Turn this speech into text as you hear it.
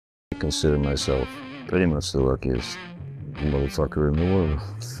consider myself pretty much the luckiest motherfucker in the world.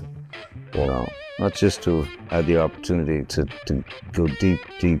 You know, not just to have the opportunity to go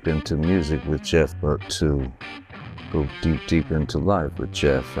deep into music with Jeff, but to go deep into life with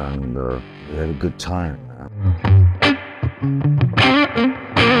Jeff, and we had a good time.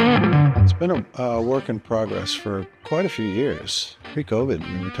 It's been a work in progress for quite a few years. Pre-COVID,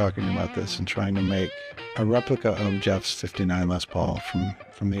 we were talking about this and trying to make a replica of Jeff's 59 Les Paul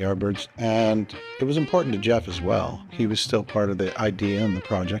from the Yardbirds. And it was important to Jeff as well. He was still part of the idea and the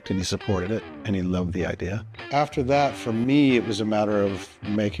project, and he supported it, and he loved the idea. After that, for me, it was a matter of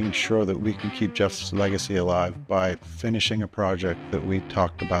making sure that we can keep Jeff's legacy alive by finishing a project that we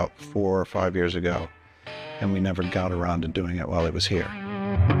talked about 4 or 5 years ago, and we never got around to doing it while it was here.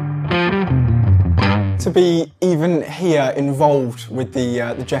 To be even here involved with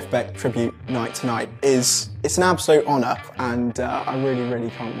the Jeff Beck tribute night tonight it's an absolute honour, and I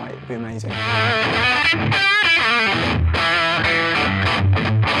really can't wait. It'll be amazing.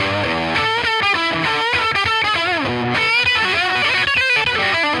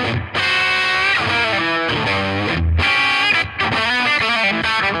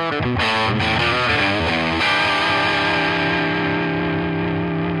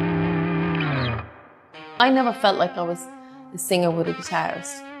 I never felt like I was the singer with a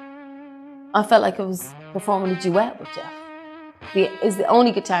guitarist. I felt like I was performing a duet with Jeff. He is the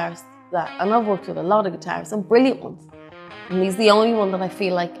only guitarist that, and I've worked with a lot of guitarists, and brilliant ones, and he's the only one that I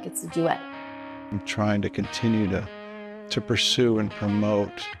feel like it's a duet. I'm trying to continue to pursue and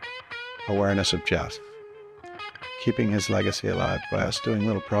promote awareness of Jeff, keeping his legacy alive by us doing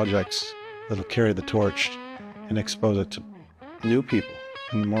little projects that'll carry the torch and expose it to new people.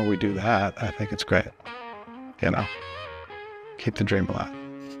 And the more we do that, I think it's great. You know, keep the dream alive.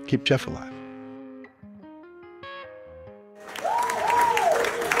 Keep Jeff alive.